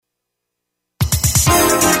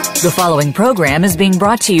The following program is being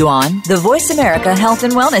brought to you on the Voice America Health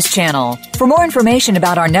and Wellness Channel. For more information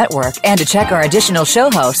about our network and to check our additional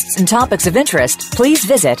show hosts and topics of interest, please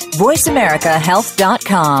visit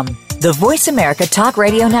voiceamericahealth.com. The Voice America Talk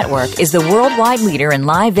Radio Network is the worldwide leader in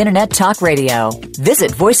live Internet talk radio. Visit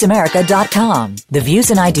voiceamerica.com. The views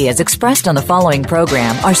and ideas expressed on the following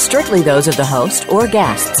program are strictly those of the host or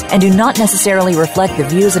guests and do not necessarily reflect the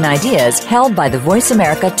views and ideas held by the Voice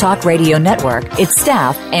America Talk Radio Network, its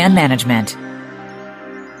staff, and management.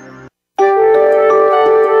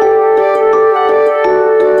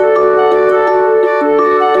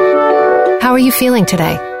 How are you feeling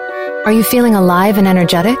today? Are you feeling alive and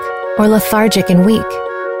energetic? Or lethargic and weak?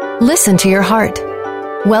 Listen to your heart.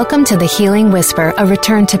 Welcome to the Healing Whisper, a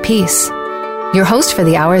return to peace. Your host for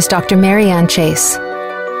the hour is Dr. Marianne Chase.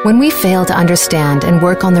 When we fail to understand and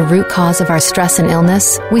work on the root cause of our stress and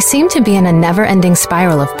illness, we seem to be in a never-ending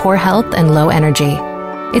spiral of poor health and low energy.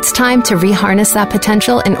 It's time to reharness that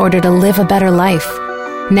potential in order to live a better life.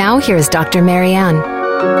 Now here's Dr. Marianne.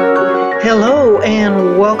 Hello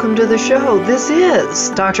and welcome to the show. This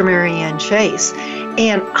is Dr. Marianne Chase,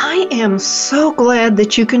 and I am so glad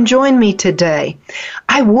that you can join me today.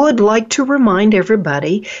 I would like to remind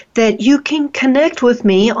everybody that you can connect with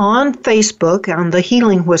me on Facebook on the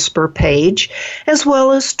Healing Whisper page, as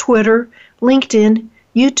well as Twitter, LinkedIn,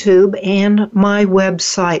 YouTube, and my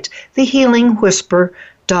website,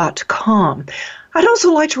 thehealingwhisper.com. I'd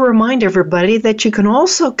also like to remind everybody that you can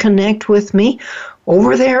also connect with me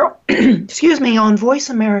over there, on Voice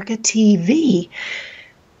America TV.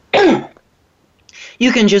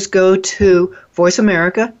 You can just go to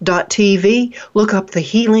voiceamerica.tv, look up The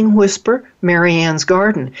Healing Whisper, Marianne's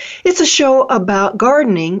Garden. It's a show about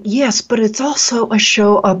gardening, yes, but it's also a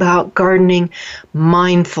show about gardening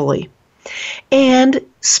mindfully. And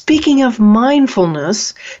speaking of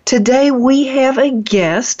mindfulness, today we have a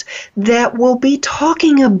guest that will be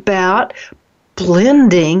talking about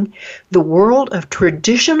blending the world of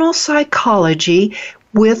traditional psychology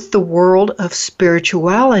with the world of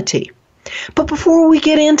spirituality. But before we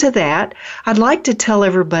get into that, I'd like to tell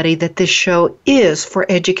everybody that this show is for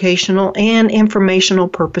educational and informational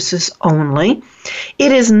purposes only.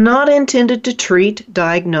 It is not intended to treat,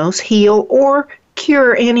 diagnose, heal, or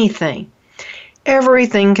cure anything.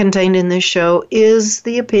 Everything contained in this show is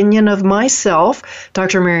the opinion of myself,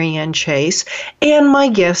 Dr. Marianne Chase, and my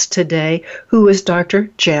guest today, who is Dr.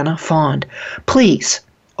 Janna Fond. Please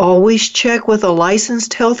always check with a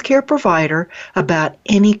licensed healthcare provider about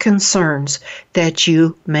any concerns that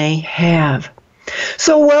you may have.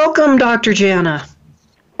 So welcome, Dr. Janna.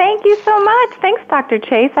 Thank you so much. Thanks, Dr.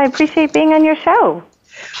 Chase. I appreciate being on your show.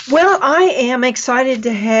 Well, I am excited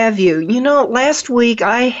to have you. You know, last week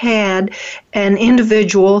I had an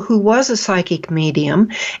individual who was a psychic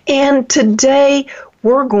medium, and today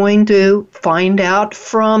we're going to find out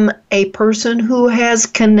from a person who has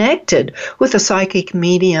connected with a psychic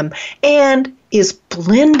medium and is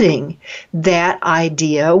blending that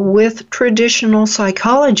idea with traditional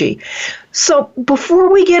psychology. So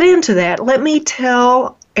before we get into that, let me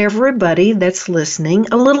tell everybody that's listening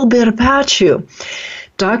a little bit about you.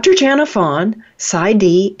 Dr. Janna Fond,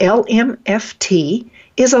 PsyD, LMFT,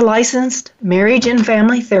 is a licensed marriage and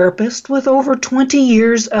family therapist with over 20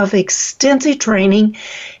 years of extensive training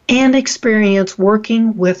and experience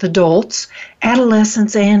working with adults,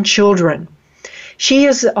 adolescents, and children. She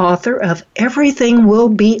is the author of Everything Will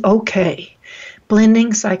Be Okay,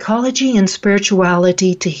 Blending Psychology and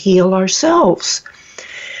Spirituality to Heal Ourselves.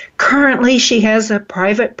 Currently, she has a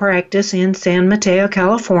private practice in San Mateo,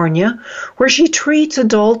 California, where she treats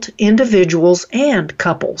adult individuals and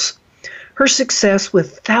couples. Her success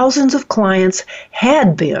with thousands of clients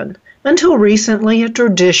had been, until recently, a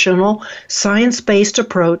traditional science-based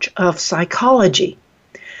approach of psychology.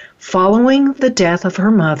 Following the death of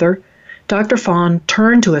her mother, Dr. Fond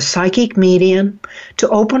turned to a psychic medium to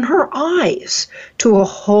open her eyes to a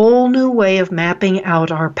whole new way of mapping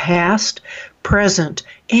out our past, present,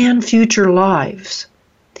 and future lives.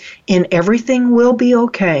 In Everything Will Be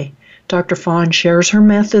Okay, Dr. Fond shares her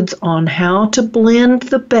methods on how to blend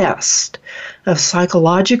the best of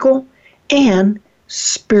psychological and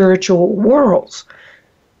spiritual worlds.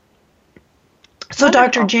 So,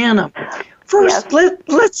 Dr. Janna, first, yes.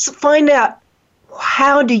 Let's find out,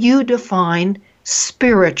 how do you define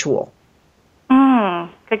spiritual?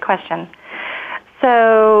 Good question.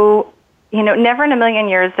 So, never in a million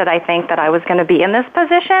years did I think that I was going to be in this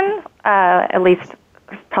position. At least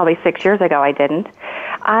probably 6 years ago I didn't.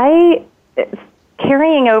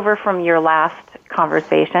 Carrying over from your last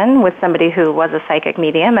conversation with somebody who was a psychic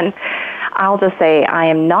medium, and I'll just say I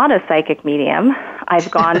am not a psychic medium. I've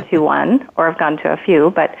gone to one, or I've gone to a few,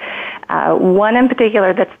 but one in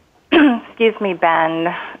particular that's,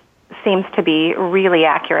 Ben, seems to be really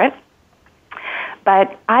accurate.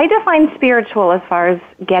 But I define spiritual as far as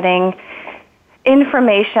getting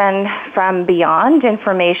information from beyond,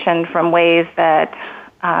 information from ways that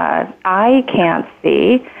I can't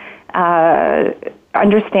see,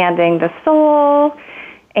 understanding the soul,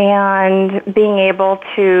 and being able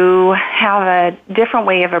to have a different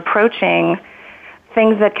way of approaching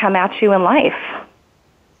things that come at you in life.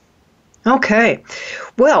 Okay.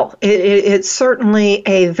 Well, it's certainly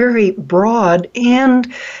a very broad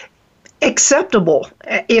and acceptable,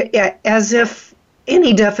 as if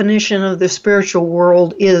any definition of the spiritual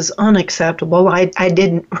world is unacceptable. I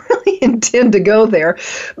didn't really intend to go there.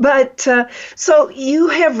 But so you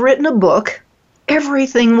have written a book,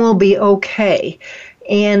 Everything Will Be Okay.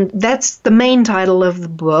 And that's the main title of the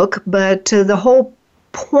book. But the whole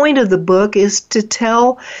point of the book is to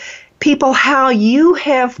tell people how you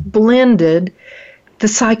have blended the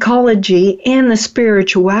psychology and the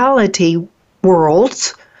spirituality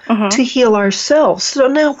worlds to heal ourselves. So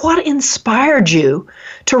now, what inspired you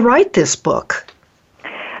to write this book?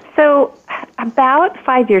 So about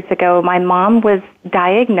 5 years ago, my mom was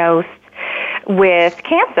diagnosed with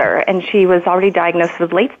cancer, and she was already diagnosed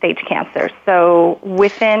with late-stage cancer. So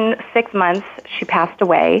within 6 months, she passed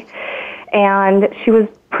away, and she was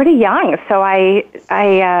pretty young. So I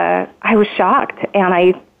was shocked, and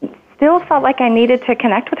I still felt like I needed to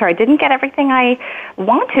connect with her. I didn't get everything I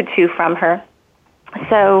wanted to from her.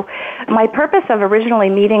 So my purpose of originally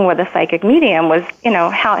meeting with a psychic medium was,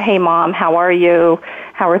 hey Mom, how are you?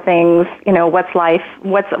 How are things? What's life?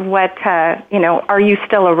 Are you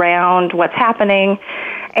still around? What's happening?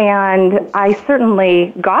 And I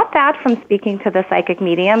certainly got that from speaking to the psychic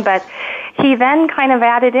medium, but he then kind of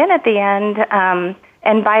added in at the end,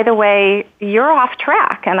 and by the way, you're off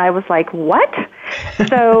track. And I was like, what?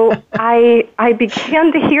 So I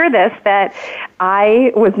began to hear this, that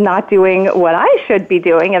I was not doing what I should be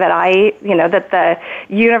doing, and that that the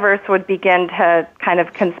universe would begin to kind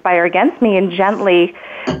of conspire against me and gently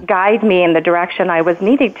guide me in the direction I was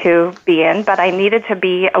needing to be in, but I needed to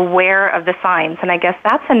be aware of the signs. And I guess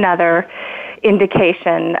that's another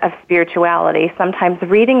indication of spirituality, sometimes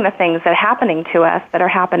reading the things that are happening to us, that are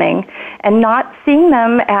happening, and not seeing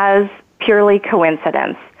them as purely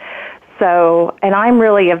coincidence. So, and I'm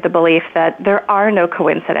really of the belief that there are no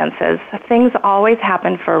coincidences. Things always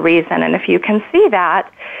happen for a reason, and if you can see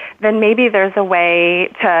that, then maybe there's a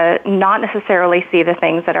way to not necessarily see the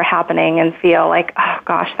things that are happening and feel like, oh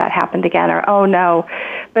gosh, that happened again, or oh no,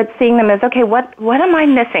 but seeing them as, okay, what am I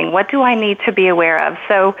missing? What do I need to be aware of?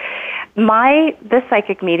 So this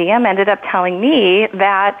psychic medium ended up telling me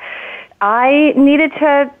that I needed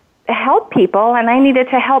to help people, and I needed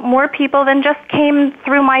to help more people than just came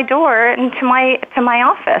through my door and to my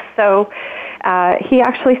office. So he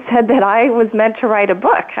actually said that I was meant to write a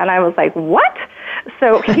book, and I was like, what?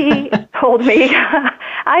 So he told me,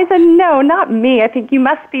 I said, no, not me. I think you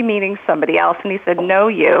must be meeting somebody else. And he said, no,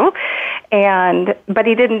 you. But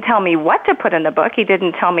he didn't tell me what to put in the book. He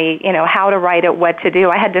didn't tell me, how to write it, what to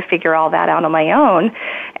do. I had to figure all that out on my own.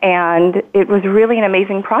 And it was really an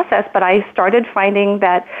amazing process. But I started finding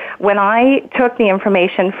that when I took the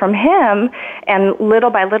information from him and little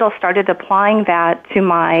by little started applying that to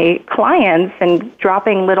my clients and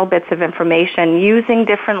dropping little bits of information, using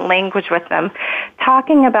different language with them,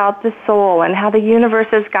 talking about the soul and how the universe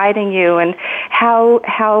is guiding you, and how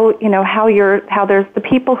there's the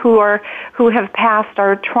people who have passed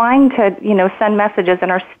are trying to send messages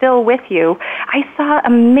and are still with you. I saw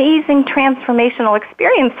amazing transformational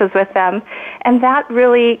experiences with them, and that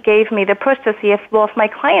really gave me the push to see if my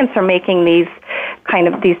clients are making these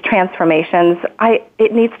transformations,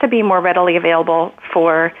 it needs to be more readily available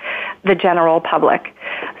for the general public.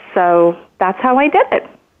 So that's how I did it.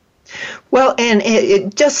 Well, and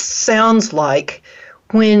it just sounds like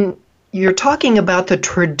when you're talking about the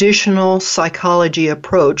traditional psychology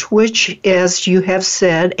approach, which, as you have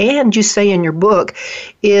said, and you say in your book,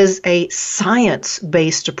 is a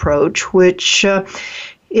science-based approach, which, how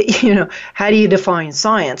do you define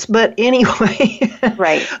science? But anyway,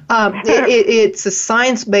 right. It's a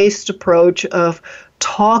science-based approach of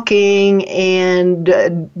talking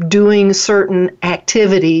and doing certain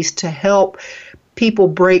activities to help people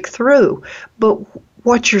break through. But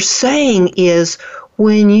what you're saying is,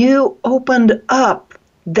 when you opened up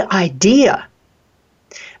the idea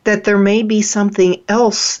that there may be something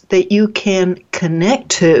else that you can connect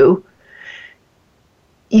to,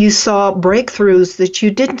 you saw breakthroughs that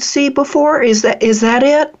you didn't see before. Is that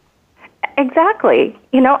it? Exactly.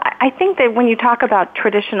 I think that when you talk about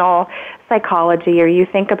traditional psychology or you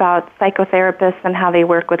think about psychotherapists and how they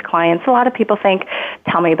work with clients, a lot of people think,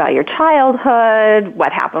 tell me about your childhood,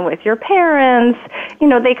 what happened with your parents.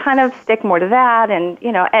 They kind of stick more to that. And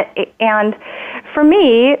for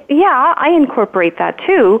me, yeah, I incorporate that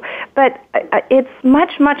too, but it's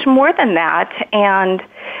much, much more than that. And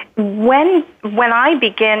when I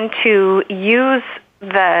begin to use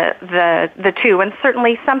the two, and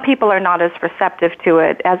certainly some people are not as receptive to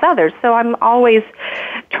it as others, so I'm always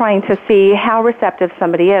trying to see how receptive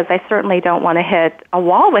somebody is. I certainly don't want to hit a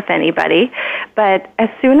wall with anybody, but as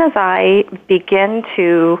soon as I begin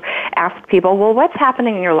to ask people, well, what's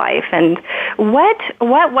happening in your life, and what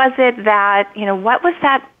was it that, what was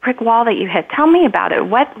that brick wall that you hit? Tell me about it.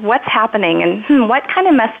 What's happening, and what kind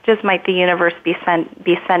of messages might the universe be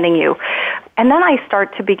sending you? And then I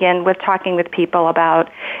start to begin with talking with people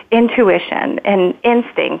about intuition and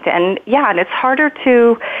instinct, and it's harder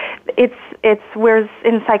to. It's whereas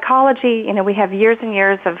in psychology, we have years and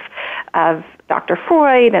years of Dr.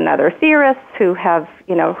 Freud and other theorists who have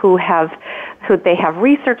they have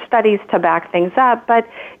research studies to back things up, but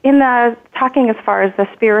in the talking as far as the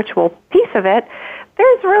spiritual piece of it,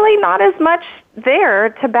 there's really not as much there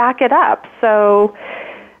to back it up. So,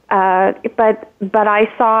 but I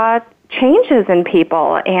saw changes in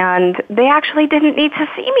people, and they actually didn't need to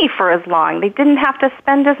see me for as long. They didn't have to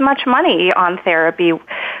spend as much money on therapy.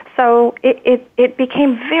 So it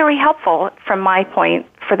became very helpful from my point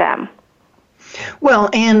for them. Well,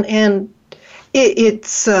 and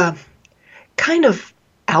it's kind of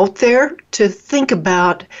out there to think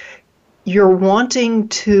about. You're wanting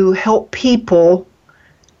to help people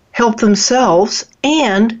help themselves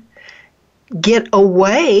and get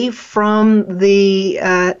away from the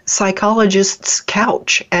psychologist's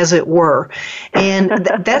couch, as it were. And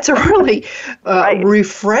that's a really right.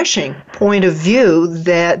 refreshing point of view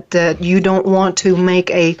that you don't want to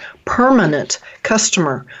make a permanent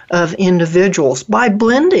customer of individuals by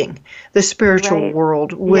blending the spiritual right.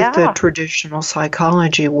 world with the traditional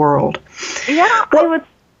psychology world. Yeah, well,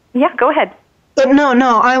 go ahead.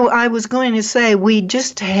 No, I was going to say we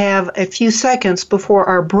just have a few seconds before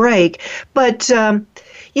our break, but,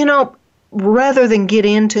 rather than get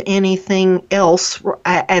into anything else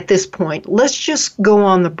at this point, let's just go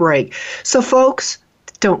on the break. So, folks,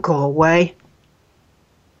 don't go away.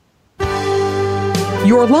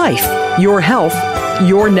 Your life, your health,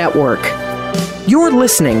 your network. You're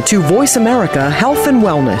listening to Voice America Health and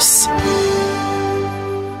Wellness.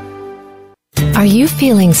 Are you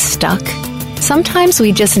feeling stuck? Sometimes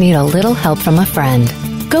we just need a little help from a friend.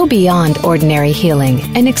 Go beyond ordinary healing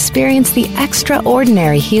and experience the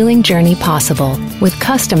extraordinary healing journey possible with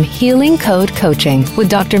custom Healing Code coaching with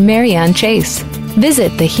Dr. Marianne Chase.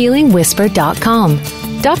 Visit thehealingwhisper.com.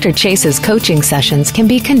 Dr. Chase's coaching sessions can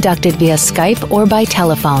be conducted via Skype or by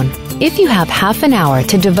telephone. If you have half an hour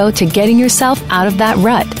to devote to getting yourself out of that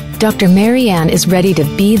rut, Dr. Marianne is ready to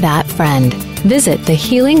be that friend. Visit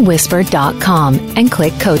thehealingwhisper.com and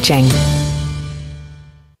click coaching.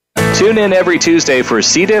 Tune in every Tuesday for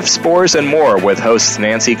C. diff, spores, and more with hosts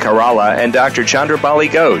Nancy Caralla and Dr. Chandrabali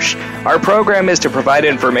Ghosh. Our program is to provide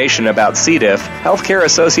information about C. diff,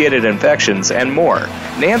 healthcare-associated infections, and more.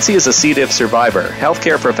 Nancy is a C. diff survivor,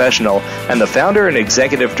 healthcare professional, and the founder and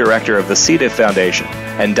executive director of the C. diff Foundation.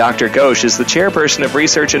 And Dr. Ghosh is the chairperson of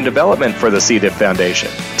research and development for the C. diff Foundation.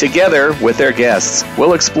 Together, with their guests,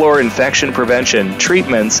 we'll explore infection prevention,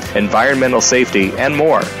 treatments, environmental safety, and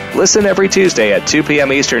more. Listen every Tuesday at 2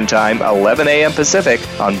 p.m. Eastern Time, 11 a.m. Pacific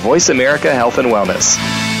on Voice America Health and Wellness.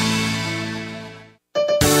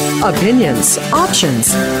 Opinions,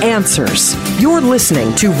 options, answers. You're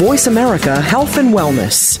listening to Voice America Health and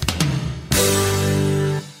Wellness.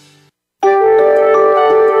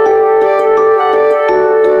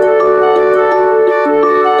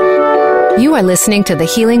 You are listening to The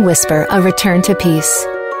Healing Whisper, A Return to Peace.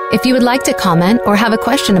 If you would like to comment or have a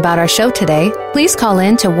question about our show today, please call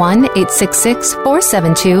in to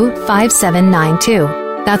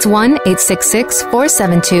 1-866-472-5792. That's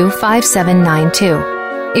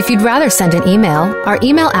 1-866-472-5792. If you'd rather send an email, our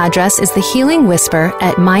email address is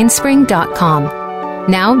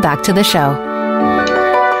thehealingwhisper@mindspring.com. Now back to the show.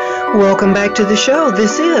 Welcome back to the show.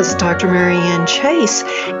 This is Dr. Marianne Chase,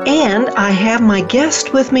 and I have my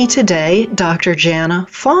guest with me today, Dr. Janna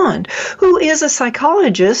Fond, who is a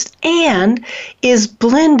psychologist and is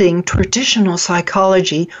blending traditional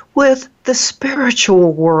psychology with the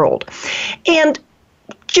spiritual world. And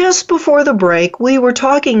just before the break, we were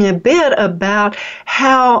talking a bit about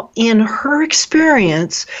how, in her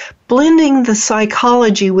experience, blending the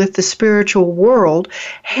psychology with the spiritual world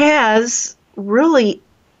has really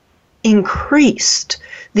increased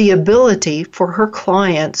the ability for her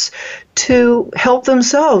clients to help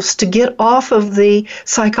themselves, to get off of the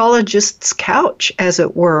psychologist's couch, as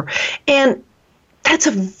it were. And that's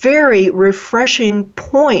a very refreshing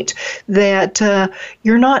point, that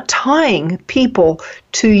you're not tying people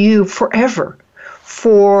to you forever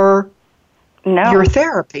for your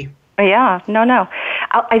therapy. Yeah, no.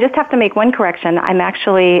 I just have to make one correction. I'm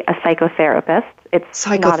actually a psychotherapist. It's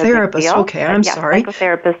psychotherapist. Not a big deal. Okay, I'm sorry.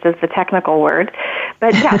 Psychotherapist is the technical word.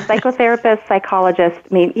 But yeah, psychotherapist, psychologist,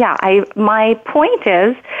 my point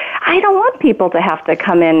is, I don't want people to have to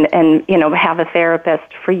come in and, have a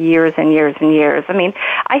therapist for years and years and years. I mean,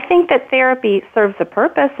 I think that therapy serves a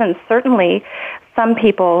purpose, and certainly some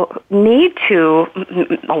people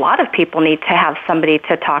a lot of people need to have somebody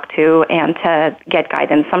to talk to and to get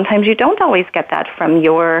guidance. Sometimes you don't always get that from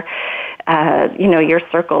your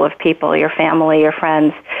circle of people, your family, your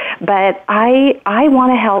friends. But I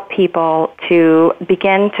want to help people to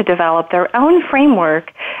begin to develop their own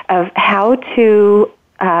framework of how to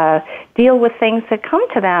deal with things that come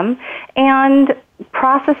to them and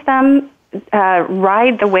process them,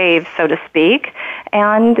 ride the waves, so to speak,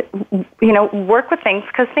 and, work with things,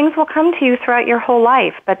 because things will come to you throughout your whole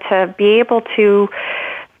life. But to be able to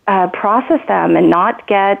process them and not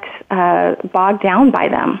get bogged down by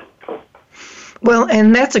them. Well,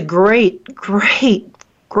 and that's a great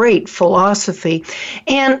philosophy.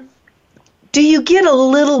 And do you get a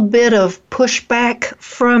little bit of pushback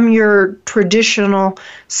from your traditional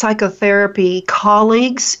psychotherapy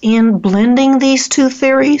colleagues in blending these two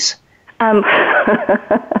theories? I'm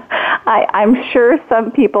sure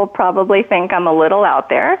some people probably think I'm a little out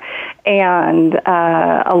there and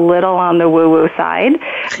a little on the woo-woo side,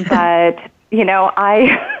 but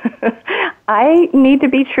I need to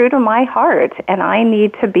be true to my heart, and I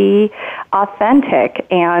need to be authentic.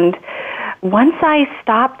 And once I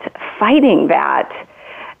stopped fighting that,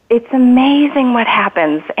 it's amazing what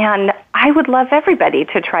happens. And I would love everybody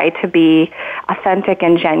to try to be authentic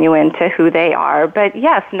and genuine to who they are. But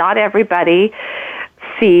yes, not everybody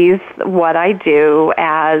sees what I do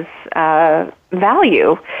as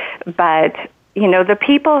value. But, the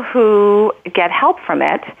people who get help from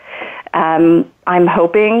it, I'm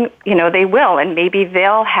hoping, they will, and maybe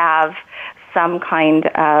they'll have some kind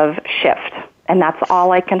of shift. And that's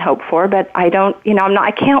all I can hope for, but I don't,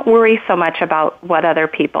 I can't worry so much about what other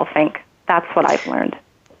people think. That's what I've learned.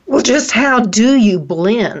 Well, just how do you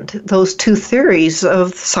blend those two theories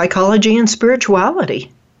of psychology and spirituality?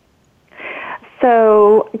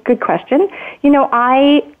 So, good question.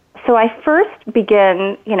 I first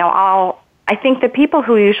begin, I think the people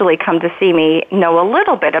who usually come to see me know a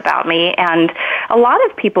little bit about me, and a lot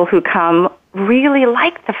of people who come really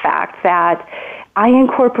like the fact that I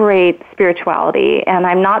incorporate spirituality, and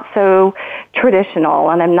I'm not so traditional,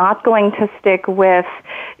 and I'm not going to stick with,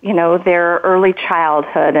 their early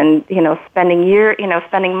childhood and,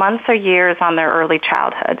 spending months or years on their early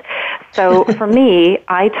childhood. So for me,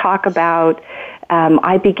 I talk about,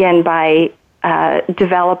 I begin by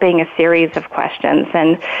developing a series of questions.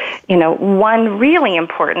 And, one really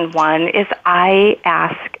important one is I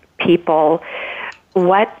ask people,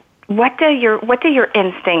 what do your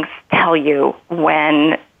instincts tell you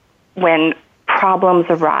when problems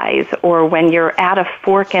arise, or when you're at a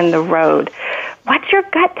fork in the road? What's your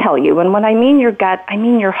gut tell you? And when I mean your gut, I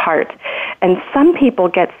mean your heart. And some people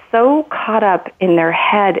get so caught up in their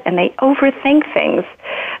head and they overthink things.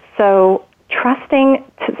 So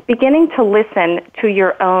beginning to listen to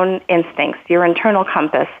your own instincts, your internal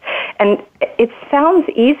compass. And it sounds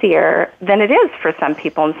easier than it is for some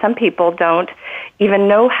people, and some people don't even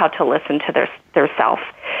know how to listen to their self.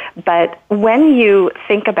 But when you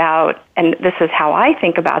think about, and this is how I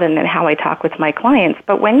think about it and how I talk with my clients,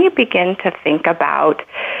 but when you begin to think about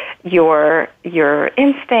your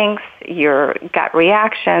instincts, your gut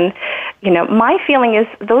reaction, my feeling is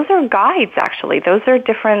those are guides, actually. Those are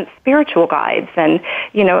different spiritual guides. And,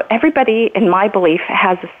 everybody, in my belief,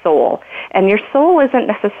 has a soul. And your soul isn't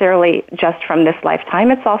necessarily just from this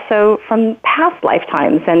lifetime. It's also from past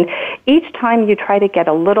lifetimes. And each time you try to get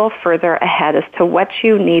a little further ahead as to what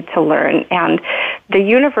you need to learn. And the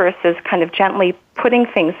universe is kind of gently putting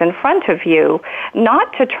things in front of you,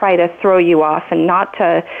 not to try to throw you off and not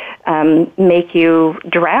to make you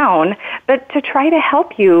drown, but to try to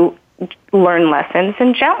help you learn lessons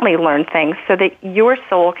and gently learn things so that your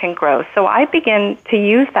soul can grow. So I begin to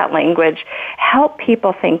use that language, help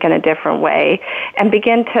people think in a different way, and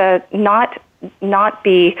begin to not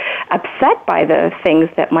be upset by the things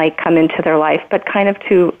that might come into their life, but kind of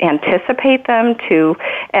to anticipate them,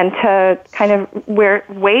 and to kind of where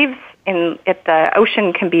waves the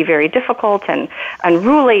ocean can be very difficult and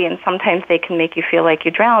unruly, and sometimes they can make you feel like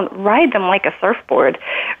you drown. Ride them like a surfboard.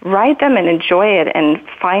 Ride them and enjoy it and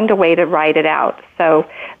find a way to ride it out. So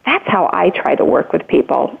that's how I try to work with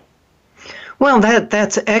people. Well,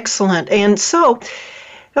 that's excellent. And so,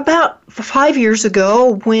 about 5 years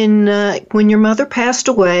ago, when your mother passed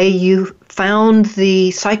away, you found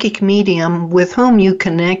the psychic medium with whom you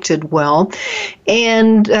connected well,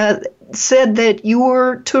 and said that you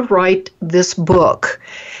were to write this book,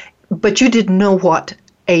 but you didn't know what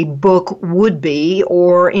a book would be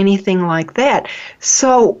or anything like that.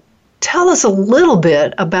 So, tell us a little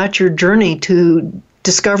bit about your journey to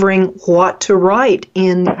discovering what to write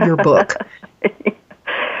in your book.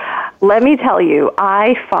 Let me tell you,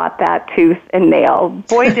 I fought that tooth and nail.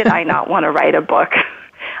 Boy, did I not want to write a book.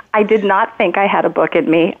 I did not think I had a book in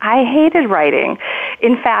me. I hated writing.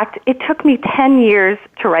 In fact, it took me 10 years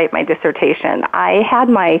to write my dissertation. I had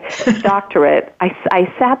my doctorate.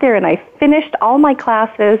 I sat there and I finished all my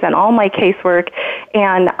classes and all my casework,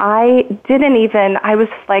 and I was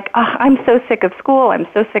like, oh, I'm so sick of school. I'm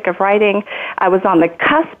so sick of writing. I was on the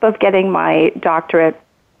cusp of getting my doctorate.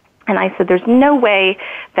 And I said, there's no way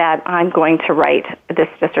that I'm going to write this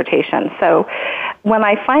dissertation. So when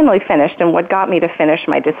I finally finished, and what got me to finish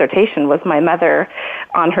my dissertation was my mother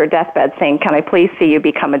on her deathbed saying, can I please see you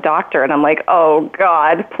become a doctor? And I'm like, oh,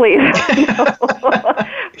 God, please.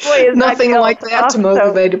 Boy, is nothing like that to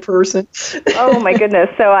motivate a person. Oh, my goodness.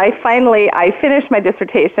 So I finished my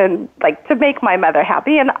dissertation, like, to make my mother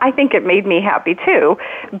happy, and I think it made me happy, too.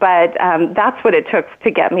 But that's what it took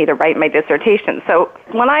to get me to write my dissertation. So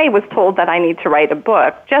when I was told that I need to write a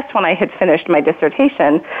book, just when I had finished my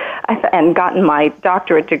dissertation and gotten my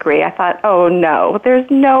doctorate degree, I thought, oh, no, there's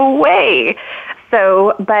no way.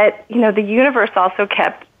 So, but, the universe also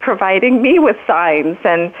kept providing me with signs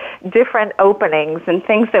and different openings and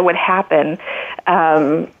things that would happen.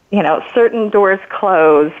 Certain doors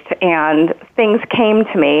closed and things came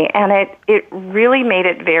to me, and it really made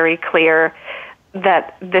it very clear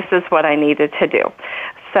that this is what I needed to do.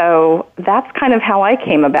 So that's kind of how I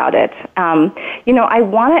came about it. I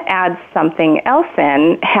want to add something else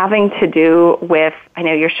in having to do with, I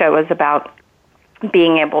know your show is about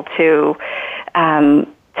being able to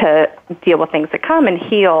deal with things that come and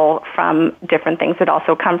heal from different things that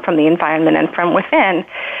also come from the environment and from within.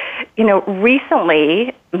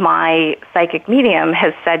 Recently, my psychic medium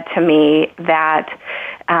has said to me that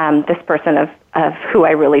this person of who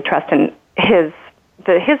I really trust, and his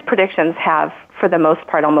predictions have, for the most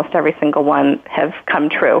part, almost every single one have come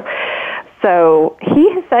true. So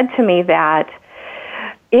he has said to me that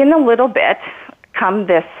in a little bit, come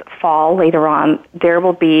this fall later on, there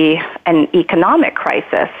will be an economic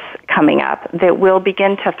crisis coming up that will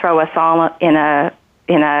begin to throw us all in a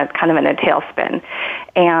kind of in a tailspin.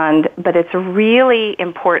 But it's really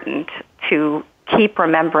important to keep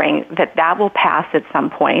remembering that will pass at some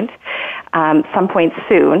point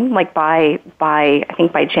soon, like by I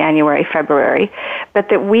think by January, February, but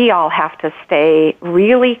that we all have to stay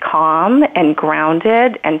really calm and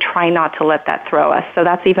grounded and try not to let that throw us. So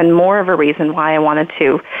that's even more of a reason why I wanted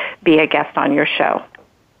to be a guest on your show.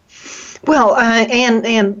 Well,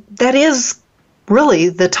 and that is really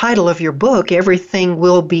the title of your book, Everything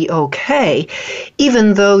Will Be Okay,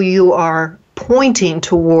 even though you are pointing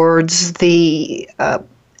towards the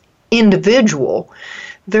individual.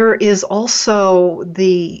 There is also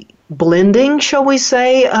the blending, shall we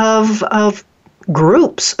say, of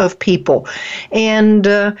groups of people. And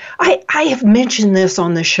I have mentioned this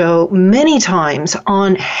on the show many times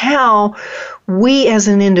on how we as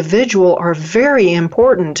an individual are very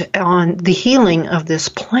important on the healing of this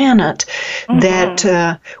planet,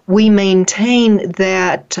 that we maintain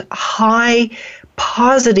that high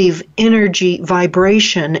positive energy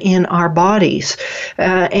vibration in our bodies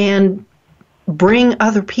and bring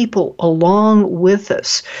other people along with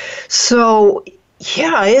us. So,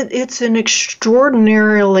 yeah, it's an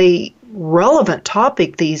extraordinarily relevant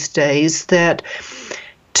topic these days, that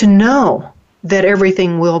to know that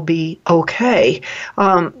everything will be okay.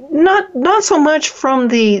 Not so much from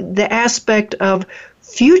the aspect of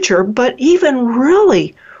future, but even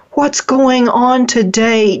really what's going on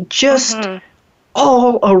today, just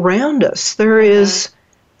all around us. There is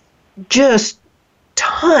just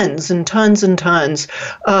tons and tons and tons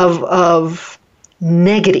of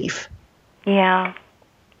negative. Yeah.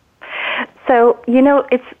 So,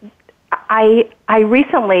 I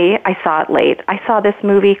recently, I saw it late, I saw this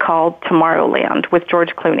movie called Tomorrowland with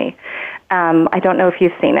George Clooney. I don't know if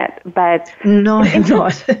you've seen it, but... No, I have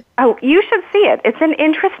not. Oh, you should see it. It's an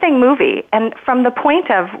interesting movie. And from the point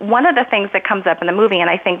of one of the things that comes up in the movie, and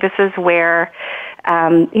I think this is where,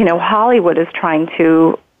 Hollywood is trying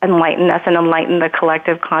to enlighten us and enlighten the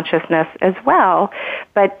collective consciousness as well.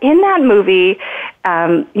 But in that movie,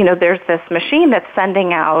 there's this machine that's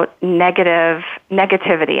sending out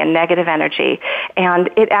negativity and negative energy, and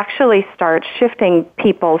it actually starts shifting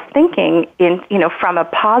people's thinking from a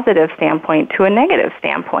positive standpoint to a negative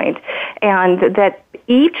standpoint, and that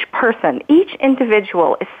each person, each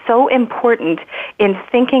individual is so important in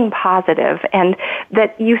thinking positive, and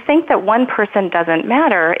that you think that one person doesn't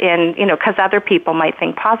matter because other people might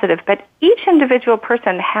think positive, but each individual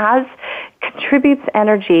person contributes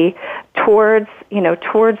energy towards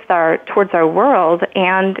our world,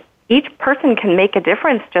 and each person can make a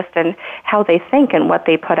difference just in how they think and what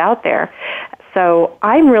they put out there. So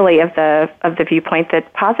I'm really of the viewpoint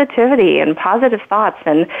that positivity and positive thoughts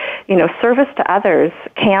and service to others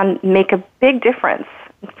can make a big difference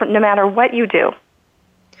no matter what you do.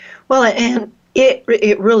 Well, and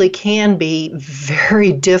it really can be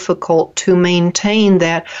very difficult to maintain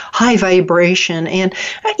that high vibration. And,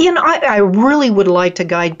 I really would like to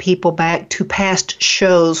guide people back to past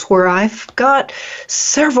shows where I've got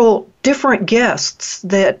several different guests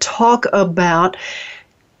that talk about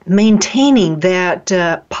maintaining that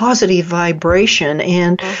positive vibration.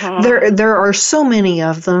 And there are so many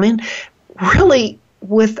of them. And really,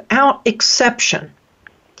 without exception,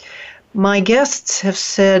 my guests have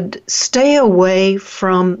said stay away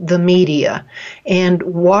from the media and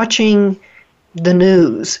watching the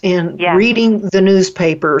news and reading the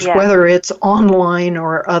newspapers, whether it's online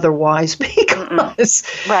or otherwise, because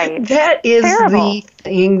that is terrible. The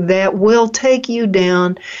thing that will take you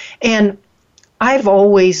down. And I've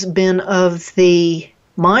always been of the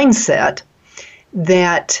mindset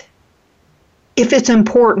that if it's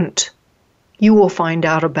important, you will find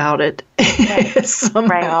out about it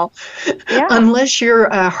somehow, unless you're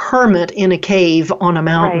a hermit in a cave on a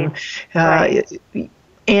mountain.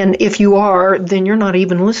 And if you are, then you're not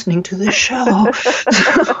even listening to this show.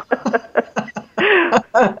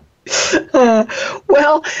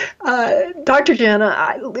 Dr.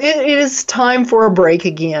 Janna, it is time for a break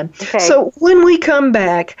again. Okay. So when we come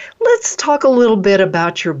back, let's talk a little bit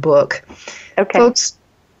about your book. Okay. Folks,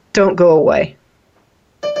 don't go away.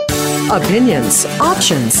 Opinions,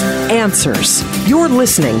 options, answers. You're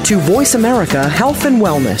listening to Voice America Health and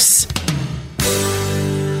Wellness.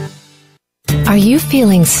 Are you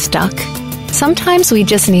feeling stuck? Sometimes we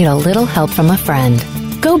just need a little help from a friend.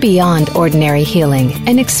 Go beyond ordinary healing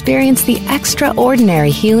and experience the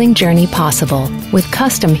extraordinary healing journey possible with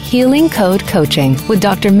custom Healing Code coaching with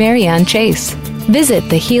Dr. Marianne Chase. Visit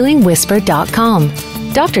thehealingwhisper.com.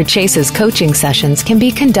 Dr. Chase's coaching sessions can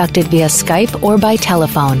be conducted via Skype or by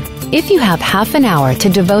telephone. If you have half an hour to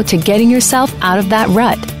devote to getting yourself out of that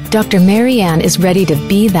rut, Dr. Marianne is ready to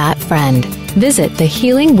be that friend. Visit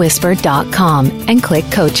thehealingwhisper.com and click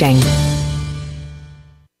coaching.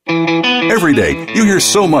 Every day, you hear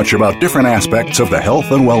so much about different aspects of the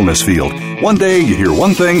health and wellness field. One day, you hear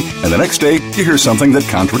one thing, and the next day, you hear something that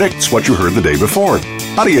contradicts what you heard the day before.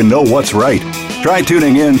 How do you know what's right? Try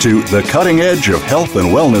tuning in to The Cutting Edge of Health and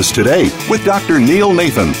Wellness today with Dr. Neil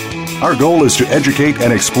Nathan. Our goal is to educate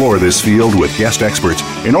and explore this field with guest experts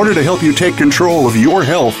in order to help you take control of your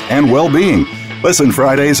health and well-being. Listen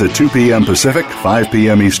Fridays at 2 p.m. Pacific, 5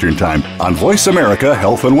 p.m. Eastern Time on Voice America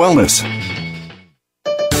Health and Wellness.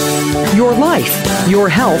 Your life, your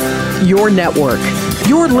health, your network.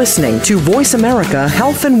 You're listening to Voice America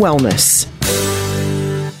Health and Wellness.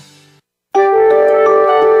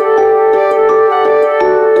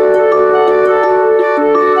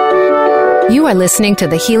 You are listening to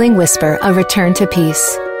The Healing Whisper, A Return to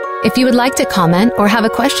Peace. If you would like to comment or have a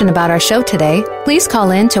question about our show today, please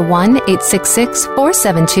call in to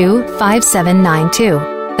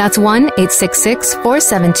 1-866-472-5792. That's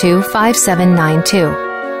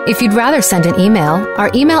 1-866-472-5792. If you'd rather send an email, our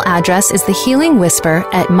email address is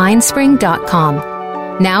thehealingwhisper@mindspring.com.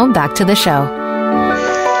 Now back to the show.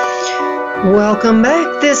 Welcome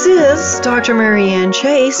back. This is Dr. Marianne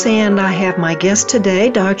Chase, and I have my guest today,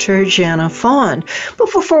 Dr. Janna Fond.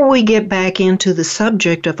 But before we get back into the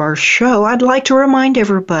subject of our show, I'd like to remind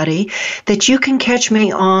everybody that you can catch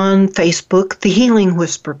me on Facebook, the Healing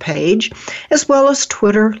Whisper page, as well as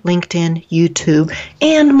Twitter, LinkedIn, YouTube,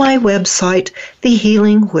 and my website,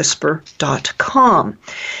 thehealingwhisper.com.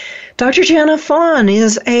 Dr. Janna Fond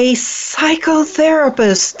is a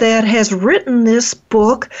psychotherapist that has written this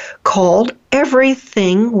book called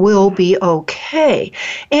Everything Will Be Okay.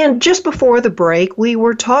 And just before the break, we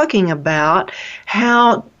were talking about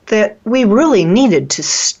how that we really needed to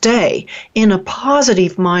stay in a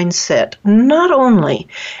positive mindset, not only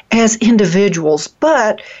as individuals,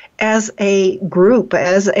 but as a group,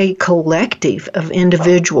 as a collective of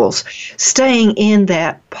individuals, staying in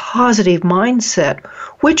that positive mindset,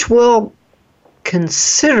 which will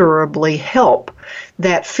considerably help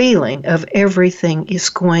that feeling of everything is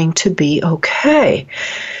going to be okay.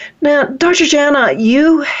 Now, Dr. Janna,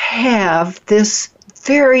 you have this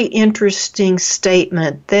very interesting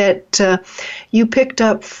statement that you picked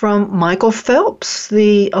up from Michael Phelps,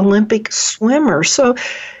 the Olympic swimmer. So,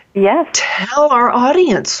 yes, tell our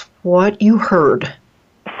audience what you heard.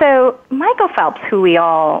 So Michael Phelps, who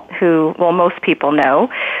most people know,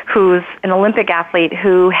 who's an Olympic athlete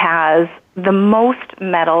who has the most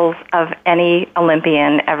medals of any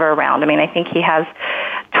Olympian ever around. I mean, I think he has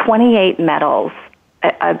 28 medals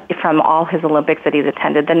from all his Olympics that he's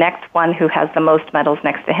attended. The next one who has the most medals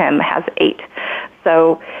next to him has 8.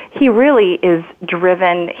 So he really is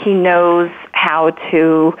driven. He knows how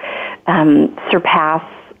to surpass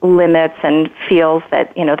limits and feels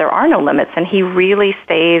that, there are no limits. And he really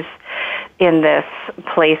stays in this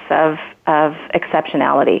place of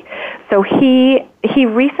exceptionality. So he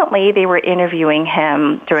recently, they were interviewing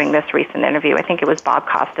him during this recent interview. I think it was Bob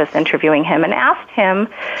Costas interviewing him and asked him,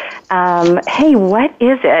 hey, what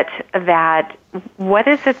is it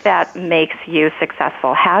that makes you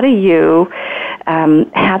successful? How do you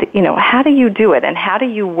do it? And how do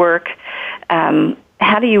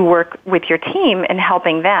you work with your team in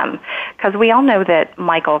helping them? Because we all know that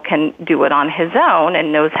Michael can do it on his own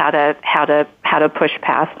and knows how to push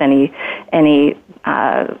past any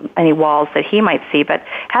walls that he might see. But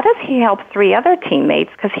how does he help 3 other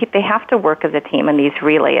teammates? Because they have to work as a team in these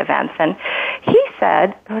relay events. And he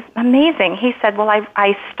said, it was amazing. He said, well,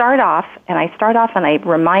 I start off and I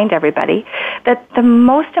remind everybody that the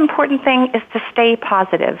most important thing is to stay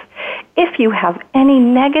positive. If you have any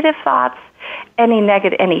negative thoughts,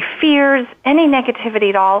 any fears, any negativity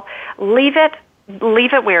at all, leave it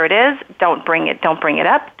where it is. Don't bring it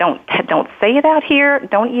up. Don't say it out here.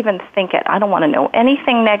 Don't even think it. I don't want to know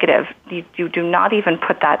anything negative. You do not even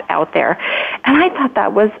put that out there. And I thought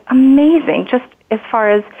that was amazing, just as far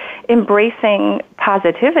as embracing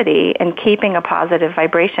positivity and keeping a positive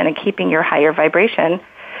vibration and keeping your higher vibration.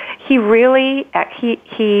 He really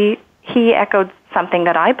he echoed something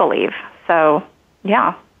that I believe. So,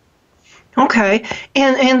 yeah. Okay,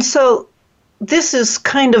 and so this is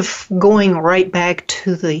kind of going right back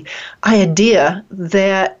to the idea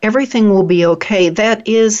that everything will be okay. That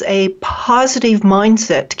is a positive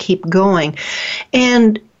mindset to keep going.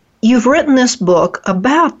 And you've written this book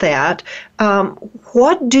about that.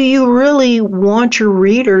 What do you really want your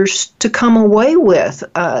readers to come away with?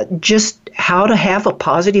 Just how to have a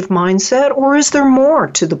positive mindset, or is there more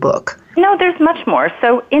to the book? No, there's much more.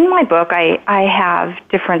 So in my book, I have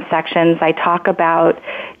different sections. I talk about,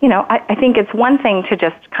 I think it's one thing to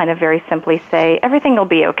just kind of very simply say, everything will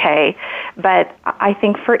be okay. But I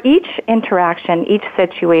think for each interaction, each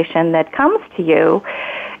situation that comes to you,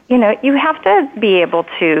 you have to be able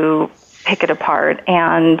to pick it apart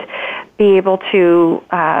and be able to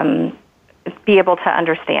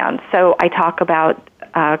understand. So I talk about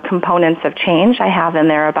components of change. I have in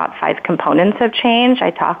there about 5 components of change.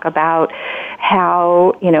 I talk about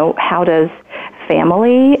how does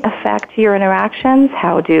family affect your interactions?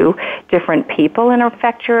 How do different people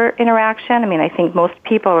affect your interaction? I mean, I think most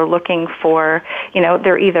people are looking for,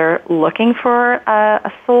 they're either looking for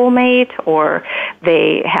a soulmate or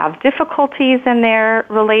they have difficulties in their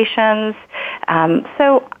relations.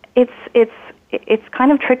 So it's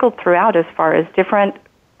kind of trickled throughout as far as different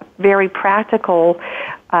very practical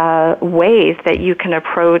ways that you can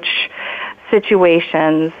approach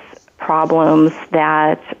situations, problems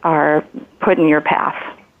that are put in your path.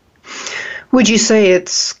 Would you say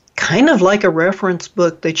it's kind of like a reference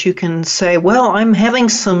book that you can say, well, I'm having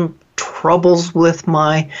some troubles with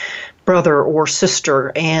my brother or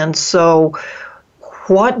sister, and so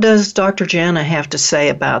what does Dr. Janna have to say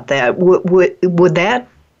about that? Would that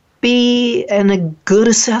be a good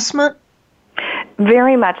assessment?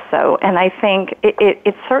 Very much so, and I think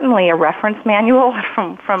it's certainly a reference manual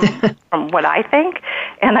from what I think,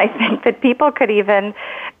 and I think that people could even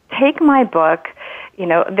take my book.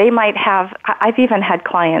 They might have, I've even had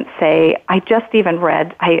clients say, I just even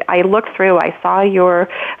read, I looked through, I saw your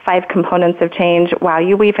 5 components of change. Wow,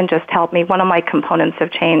 you even just helped me. One of my components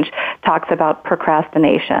of change talks about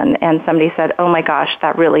procrastination. And somebody said, oh my gosh,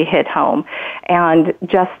 that really hit home. And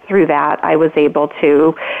just through that, I was able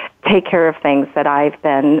to take care of things that I've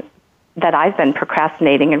been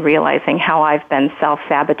procrastinating and realizing how I've been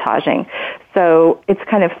self-sabotaging. So it's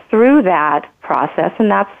kind of through that process, and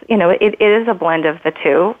that's, it is a blend of the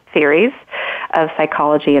two theories of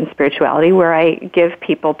psychology and spirituality, where I give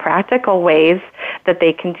people practical ways that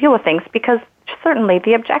they can deal with things, because certainly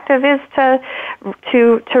the objective is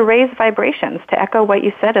to raise vibrations, to echo what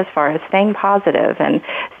you said as far as staying positive and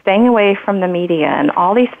staying away from the media and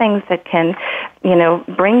all these things that can,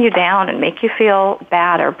 bring you down and make you feel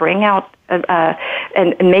bad or bring out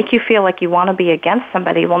and make you feel like you want to be against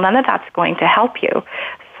somebody. Well, none of that's going to help you.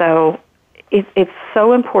 So it's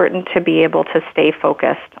so important to be able to stay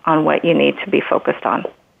focused on what you need to be focused on.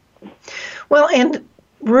 Well, and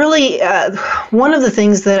really, one of the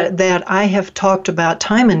things that I have talked about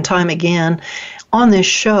time and time again on this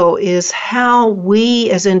show is how we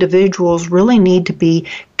as individuals really need to be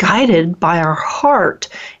guided by our heart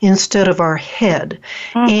instead of our head.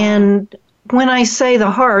 Mm-hmm. And when I say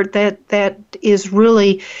the heart, that is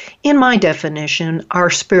really, in my definition, our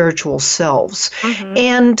spiritual selves. Mm-hmm.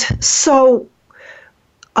 And so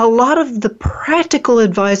a lot of the practical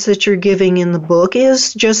advice that you're giving in the book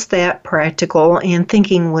is just that, practical and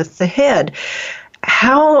thinking with the head.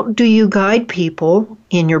 How do you guide people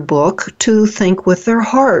in your book to think with their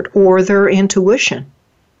heart or their intuition?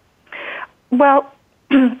 Well,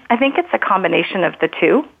 I think it's a combination of the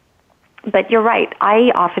two. But you're right.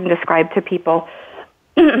 I often describe to people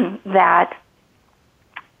that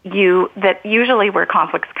usually where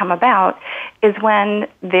conflicts come about is when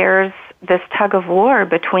there's this tug of war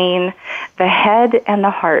between the head and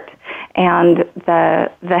the heart, and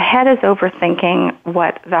the head is overthinking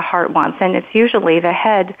what the heart wants, and it's usually the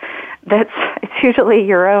head it's usually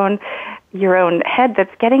your own head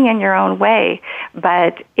that's getting in your own way.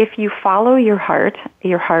 But if you follow your heart,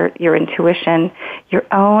 your intuition, your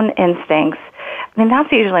own instincts,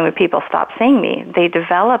 that's usually when people stop seeing me. They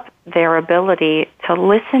develop their ability to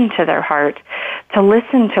listen to their heart, to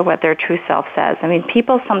listen to what their true self says.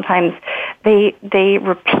 People sometimes, they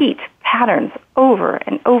repeat patterns over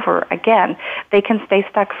and over again. They can stay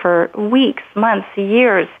stuck for weeks, months,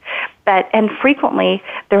 years, and frequently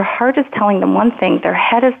their heart is telling them one thing, their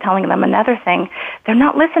head is telling them another thing. They're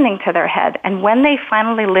not listening to their head. And when they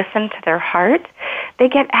finally listen to their heart, they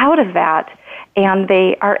get out of that and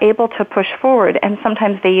they are able to push forward. And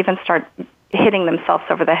sometimes they even start hitting themselves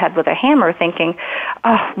over the head with a hammer, thinking,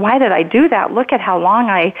 oh, why did I do that? Look at how long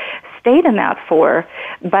I stayed in that for.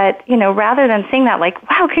 But, rather than seeing that like,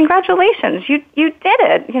 wow, congratulations, you did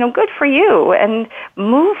it, good for you, and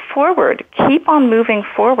move forward, keep on moving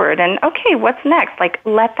forward, and okay, what's next? Like,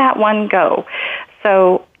 let that one go.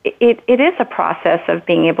 So it is a process of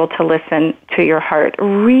being able to listen to your heart,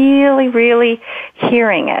 really, really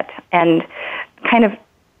hearing it, and kind of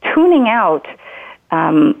tuning out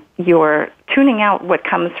what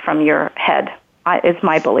comes from your head, is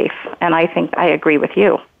my belief, and I think I agree with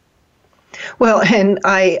you. Well, and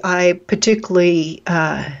I particularly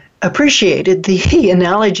appreciated the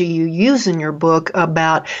analogy you use in your book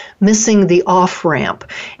about missing the off-ramp,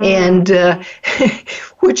 and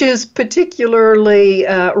which is particularly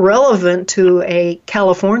relevant to a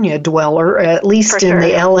California dweller, at least in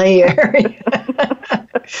the LA area.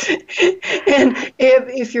 And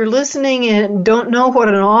if you're listening and don't know what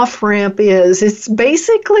an off-ramp is, it's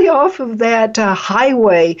basically off of that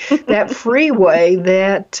highway, that freeway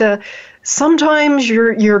that sometimes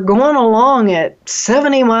you're going along at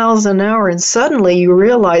 70 miles an hour and suddenly you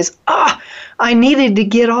realize, I needed to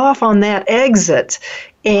get off on that exit.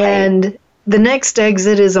 And the next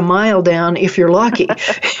exit is a mile down if you're lucky.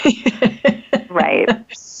 Right.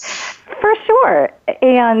 For sure.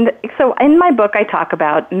 And so in my book, I talk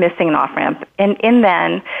about missing an off-ramp. And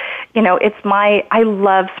then, I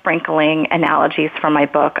love sprinkling analogies from my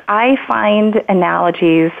book. I find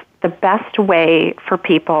analogies the best way for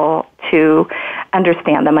people to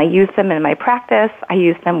understand them. I use them in my practice. I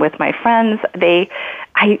use them with my friends.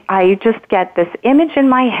 I just get this image in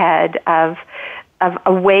my head of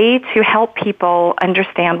a way to help people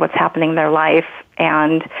understand what's happening in their life,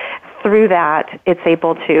 and through that, it's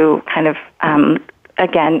able to kind of,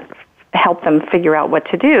 again, help them figure out what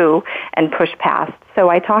to do and push past. So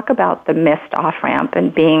I talk about the missed off-ramp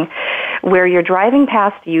and being where you're driving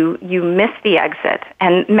past, you miss the exit.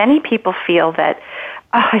 And many people feel that,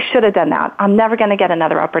 I should have done that. I'm never going to get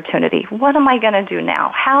another opportunity. What am I going to do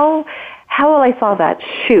now? How will I solve that?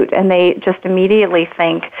 Shoot. And they just immediately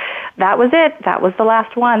think, that was it. That was the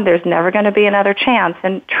last one. There's never going to be another chance.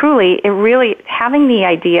 And truly, it really, having the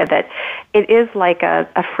idea that it is like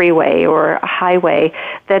a freeway or a highway,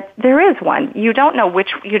 that there is one. You don't know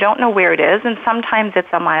where it is, and sometimes it's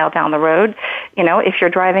a mile down the road. If you're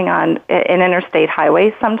driving on an interstate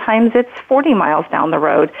highway, sometimes it's 40 miles down the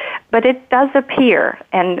road. But it does appear,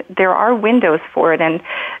 and there are windows for it, and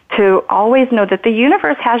to always know that the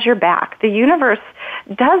universe has your back. The universe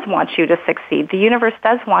does want you to succeed. The universe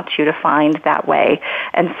does want you to find that way.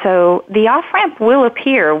 And so the off-ramp will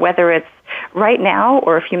appear, whether it's right now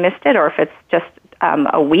or if you missed it or if it's just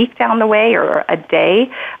a week down the way or a day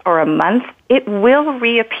or a month, it will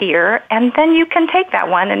reappear, and then you can take that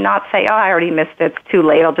one and not say, I already missed it, it's too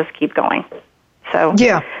late, I'll just keep going. So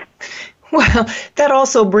yeah. Well, that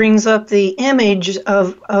also brings up the image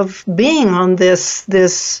of being on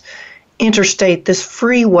this interstate, this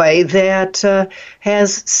freeway that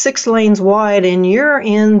has 6 lanes wide, and you're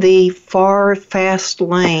in the far fast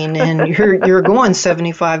lane, and you're going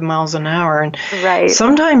 75 miles an hour, and right.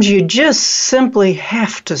 Sometimes you just simply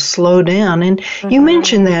have to slow down. And you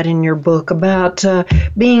mentioned that in your book about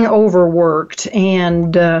being overworked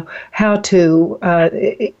and how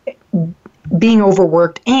to being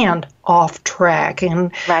overworked and off track,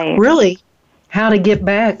 and right. really how to get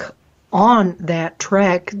back on that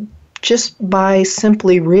track just by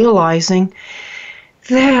simply realizing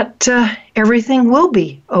that everything will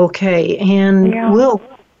be okay and will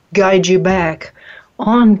guide you back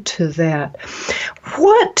onto that.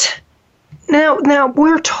 Now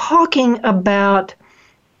we're talking about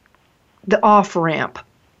the off-ramp,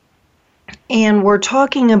 and we're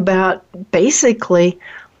talking about basically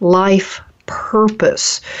life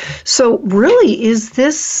purpose. So really, is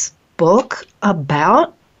this book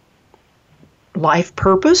about life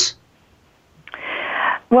purpose?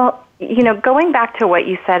 Well, going back to what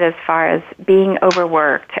you said as far as being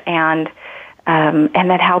overworked and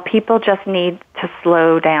that how people just need to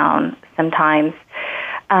slow down sometimes,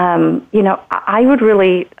 I would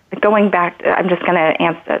really, going back, I'm just going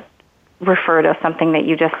to refer to something that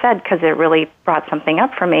you just said because it really brought something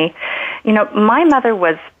up for me. My mother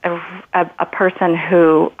was a person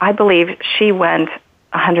who, I believe, she went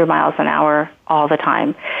 100 miles an hour all the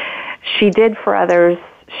time. She did for others.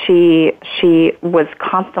 She was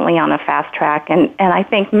constantly on a fast track, and I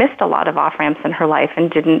think missed a lot of off-ramps in her life and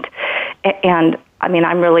didn't. And I mean,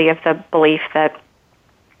 I'm really of the belief that,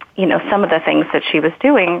 some of the things that she was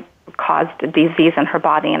doing caused disease in her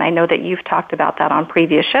body. And I know that you've talked about that on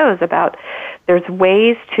previous shows about there's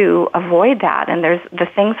ways to avoid that. And there's the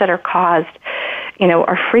things that are caused,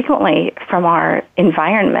 are frequently from our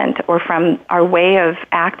environment or from our way of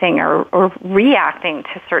acting or reacting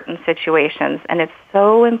to certain situations. And it's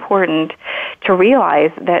so important to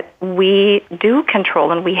realize that we do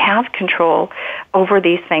control and we have control over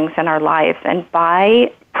these things in our lives. And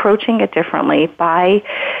by approaching it differently, by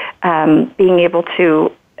being able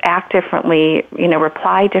to act differently,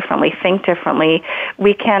 reply differently, think differently,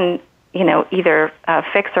 we can, either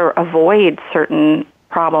fix or avoid certain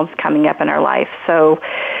problems coming up in our life. So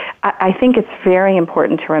I think it's very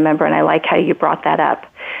important to remember, and I like how you brought that up.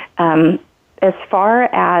 As far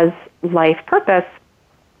as life purpose,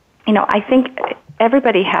 I think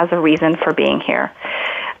everybody has a reason for being here.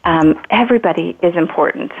 Everybody is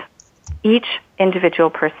important. Each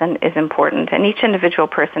individual person is important, and each individual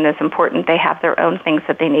person is important. They have their own things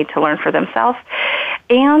that they need to learn for themselves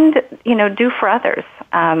and, do for others.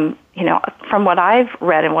 From what I've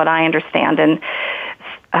read and what I understand, and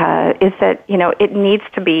is that, it needs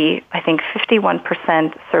to be, I think,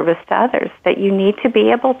 51% service to others, that you need to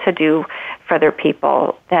be able to do for other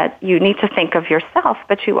people, that you need to think of yourself,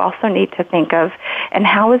 but you also need to think of, and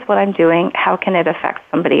how is what I'm doing, how can it affect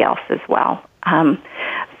somebody else as well?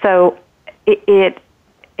 So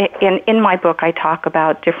in my book, I talk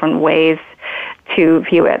about different ways to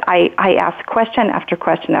view it. I ask question after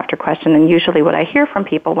question after question, and usually what I hear from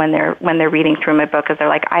people when they're reading through my book is they're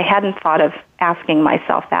like, I hadn't thought of asking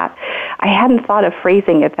myself that. I hadn't thought of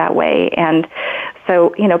phrasing it that way. And so,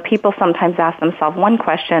 people sometimes ask themselves one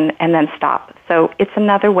question and then stop. So it's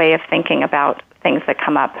another way of thinking about things that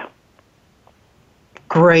come up.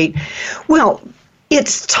 Great. Well,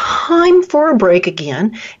 it's time for a break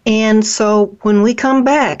again, and so when we come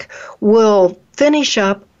back, we'll finish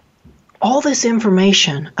up all this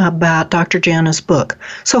information about Dr. Janna's book.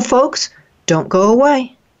 So, folks, don't go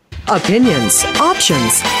away. Opinions,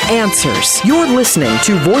 options, answers. You're listening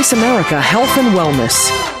to Voice America Health and Wellness.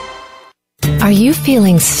 Are you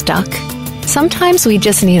feeling stuck? Sometimes we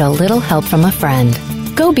just need a little help from a friend.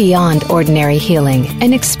 Go beyond ordinary healing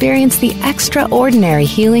and experience the extraordinary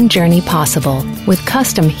healing journey possible with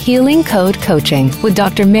custom Healing Code coaching with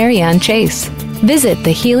Dr. Marianne Chase. Visit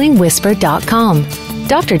thehealingwhisper.com.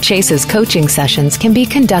 Dr. Chase's coaching sessions can be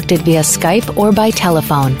conducted via Skype or by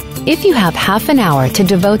telephone. If you have half an hour to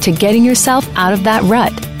devote to getting yourself out of that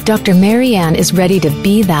rut, Dr. Marianne is ready to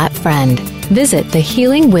be that friend. Visit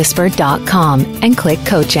thehealingwhisper.com and click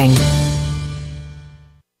coaching.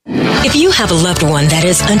 If you have a loved one that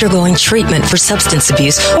is undergoing treatment for substance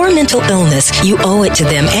abuse or mental illness, you owe it to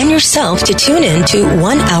them and yourself to tune in to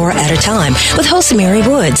 1 Hour at a Time with host Mary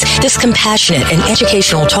Woods. This compassionate and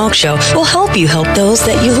educational talk show will help you help those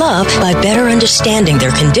that you love by better understanding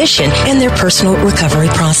their condition and their personal recovery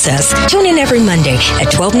process. Tune in every Monday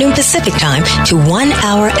at 12 noon Pacific Time to 1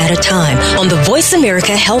 Hour at a Time on the Voice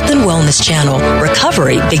America Health and Wellness Channel.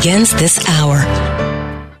 Recovery begins this hour.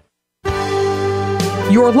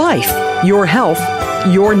 Your life, your health,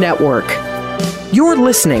 your network. You're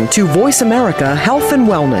listening to Voice America Health and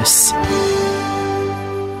Wellness.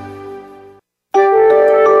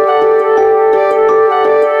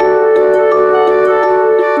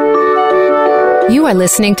 You are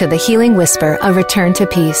listening to The Healing Whisper, A Return to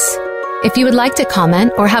Peace. If you would like to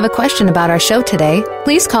comment or have a question about our show today,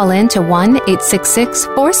 please call in to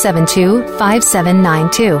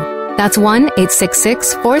 1-866-472-5792. That's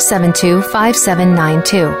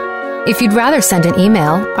 1-866-472-5792. If you'd rather send an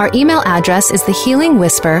email, our email address is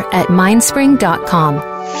thehealingwhisper@mindspring.com.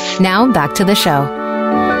 Now back to the show.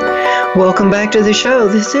 Welcome back to the show.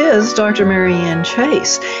 This is Dr. Marianne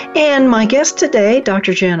Chase. And my guest today,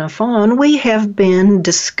 Dr. Janna Fond, we have been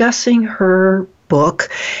discussing her book,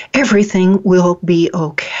 Everything Will Be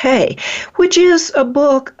Okay, which is a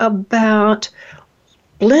book about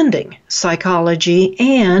blending psychology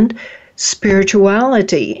and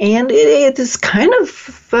spirituality. And it is kind of,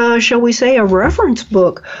 shall we say, a reference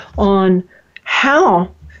book on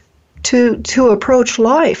how to approach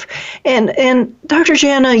life. And Dr.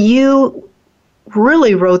 Janna, you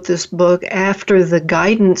really wrote this book after the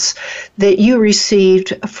guidance that you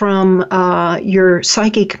received from your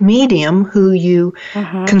psychic medium who you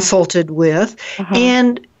consulted with.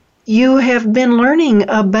 And you have been learning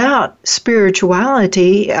about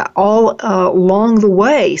spirituality all along the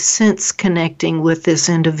way since connecting with this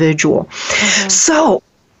individual. So,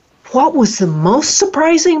 what was the most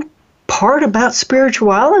surprising part about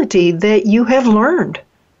spirituality that you have learned?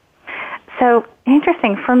 So,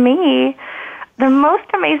 interesting. For me, the most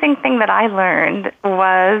amazing thing that I learned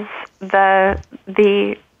was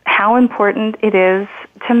the how important it is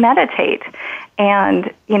to meditate.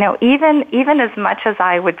 And, you know, even as much as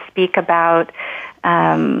I would speak about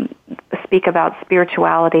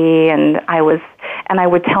spirituality, and I would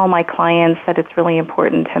tell my clients that it's really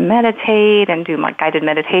important to meditate and do my guided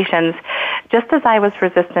meditations, just as I was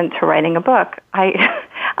resistant to writing a book, I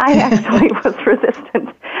actually was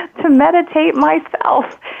resistant to meditate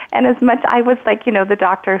myself. And as much I was like, you know, the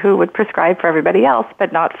doctor who would prescribe for everybody else,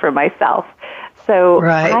 but not for myself. So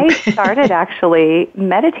I started actually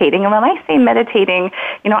meditating. And when I say meditating,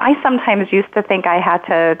 you know, I sometimes used to think I had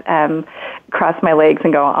to cross my legs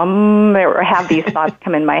and go, or have these thoughts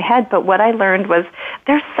come in my head. But what I learned was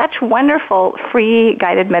there's such wonderful free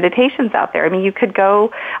guided meditations out there. I mean, you could go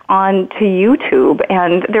on to YouTube,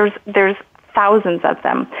 and there's thousands of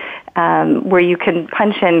them where you can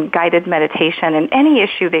punch in guided meditation and any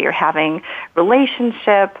issue that you're having,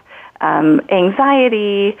 relationship,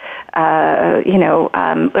 anxiety,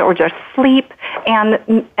 or just sleep, and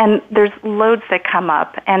there's loads that come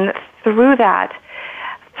up. And through the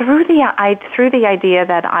idea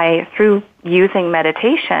that through using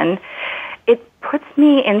meditation, it puts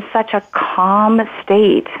me in such a calm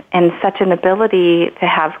state and such an ability to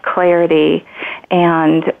have clarity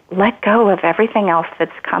and let go of everything else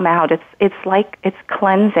that's come out. It's like it's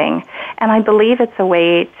cleansing. And I believe it's a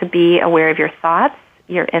way to be aware of your thoughts,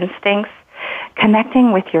 your instincts,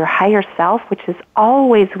 connecting with your higher self, which is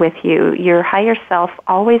always with you. Your higher self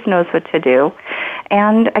always knows what to do.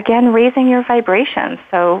 And again, raising your vibrations.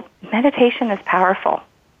 So meditation is powerful,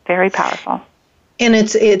 very powerful. And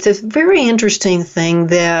it's a very interesting thing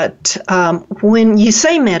that when you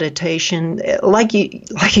say meditation, like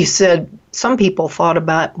you said, some people thought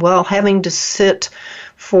about, well, having to sit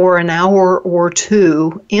for an hour or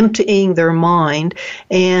two, emptying their mind,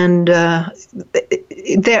 and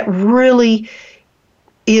that really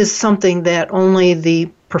is something that only the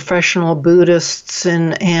professional Buddhists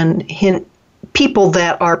and people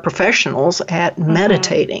that are professionals at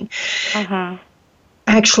meditating.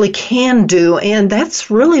 actually can do. And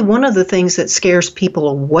that's really one of the things that scares people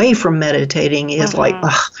away from meditating is like,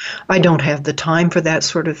 I don't have the time for that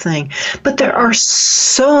sort of thing. But there are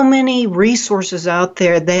so many resources out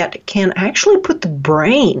there that can actually put the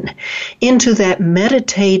brain into that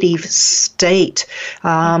meditative state,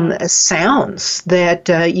 sounds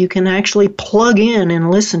that you can actually plug in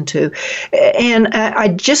and listen to. And I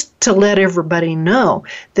just to let everybody know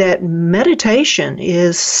that meditation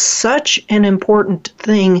is such an important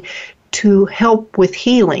thing to help with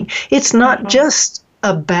healing. It's not just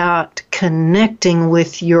about connecting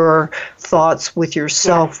with your thoughts, with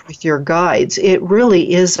yourself, with your guides. It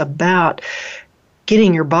really is about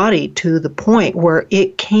getting your body to the point where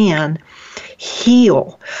it can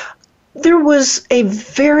heal. There was a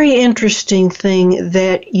very interesting thing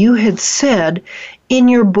that you had said in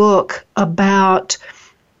your book about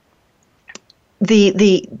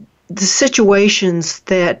the situations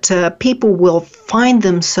that people will find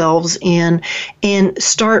themselves in and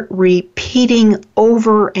start repeating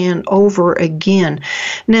over and over again.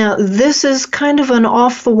 Now, this is kind of an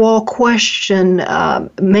off-the-wall question,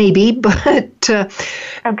 maybe, but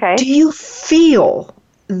do you feel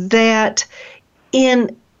that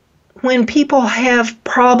when people have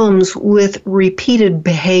problems with repeated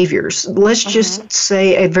behaviors, let's just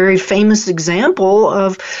say a very famous example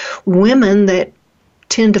of women that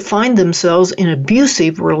tend to find themselves in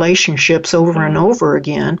abusive relationships over and over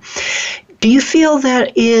again, do you feel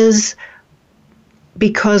that is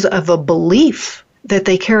because of a belief that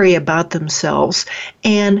they carry about themselves?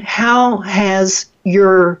 And how has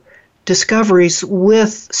your discoveries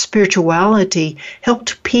with spirituality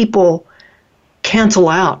helped people cancel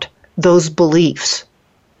out those beliefs?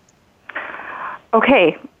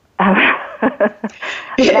 Okay.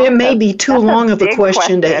 It may be too long of a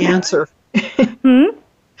question to answer.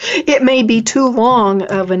 It may be too long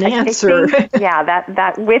of an answer. I think,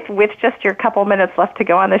 that with just your couple minutes left to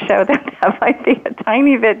go on the show, that might be a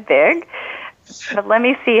tiny bit big. But let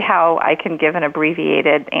me see how I can give an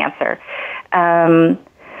abbreviated answer. I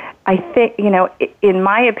think, in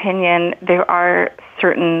my opinion, there are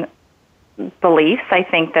certain beliefs. I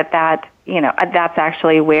think that that's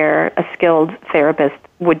actually where a skilled therapist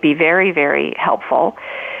would be very, very helpful.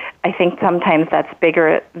 I think sometimes that's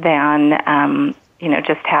bigger than,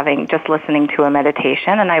 just listening to a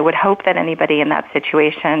meditation. And I would hope that anybody in that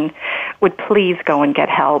situation would please go and get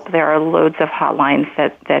help. There are loads of hotlines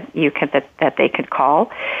that they could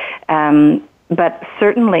call. But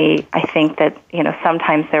certainly, I think that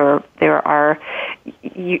sometimes there are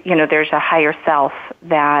there's a higher self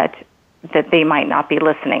that they might not be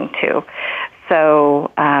listening to.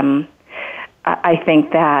 So I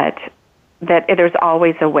think that there's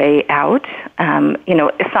always a way out.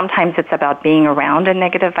 Sometimes it's about being around a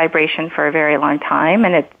negative vibration for a very long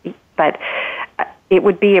time, but it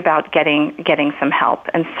would be about getting some help.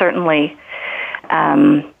 And certainly,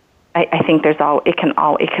 I think it can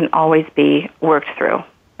always be worked through.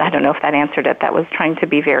 I don't know if that answered it. That was trying to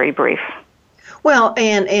be very brief. Well,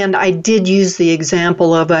 and I did use the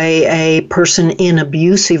example of a person in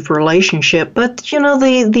abusive relationship, but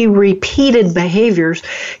the repeated behaviors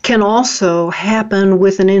can also happen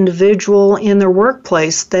with an individual in their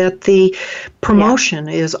workplace, that the promotion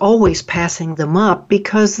is always passing them up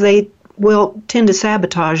because they will tend to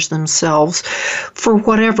sabotage themselves for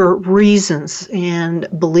whatever reasons and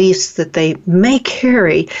beliefs that they may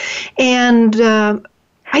carry. And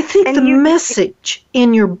I think the message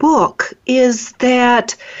in your book is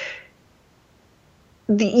that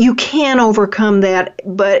you can overcome that,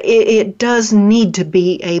 but it does need to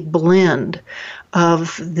be a blend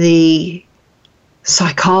of the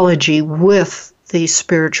psychology with the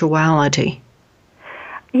spirituality.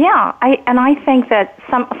 Yeah, I think that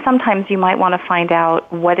sometimes you might want to find out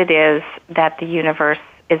what it is that the universe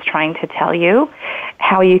is trying to tell you,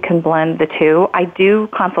 how you can blend the two. I do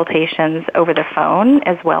consultations over the phone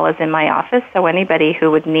as well as in my office, so anybody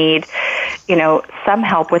who would need, some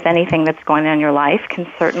help with anything that's going on in your life can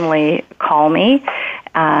certainly call me.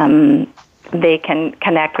 They can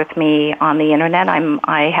connect with me on the internet.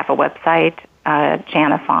 I have a website,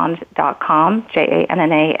 jannafond.com,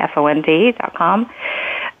 JANNAFOND.com.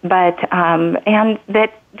 But, and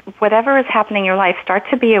that whatever is happening in your life, start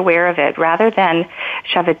to be aware of it rather than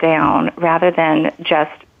shove it down, rather than just,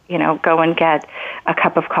 go and get a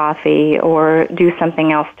cup of coffee or do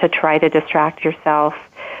something else to try to distract yourself.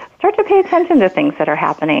 start to pay attention to things that are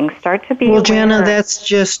happening. Start to be Well, aware. Janna, that's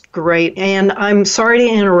just great. And I'm sorry to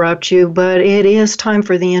interrupt you, but it is time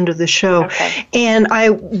for the end of the show. Okay. And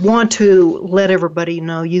I want to let everybody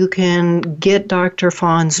know you can get Dr.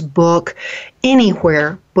 Fond's book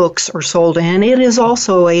anywhere books are sold, and it is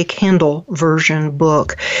also a Kindle version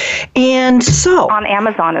book. And so... on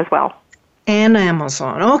Amazon as well. And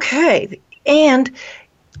Amazon. Okay. And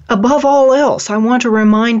above all else, I want to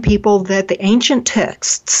remind people that the ancient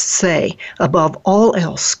texts say, above all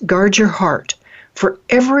else, guard your heart, for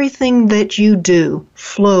everything that you do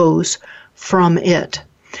flows from it.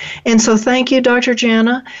 And so thank you, Dr.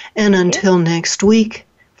 Janna, and until next week,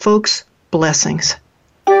 folks, blessings.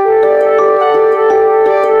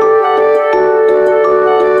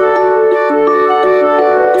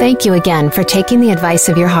 Thank you again for taking the advice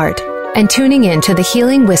of your heart and tuning in to the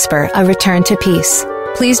Healing Whisper, A Return to Peace.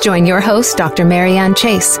 Please join your host, Dr. Marianne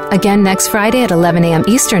Chase, again next Friday at 11 a.m.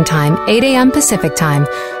 Eastern Time, 8 a.m. Pacific Time,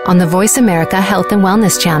 on the Voice America Health and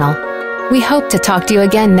Wellness Channel. We hope to talk to you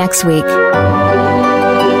again next week.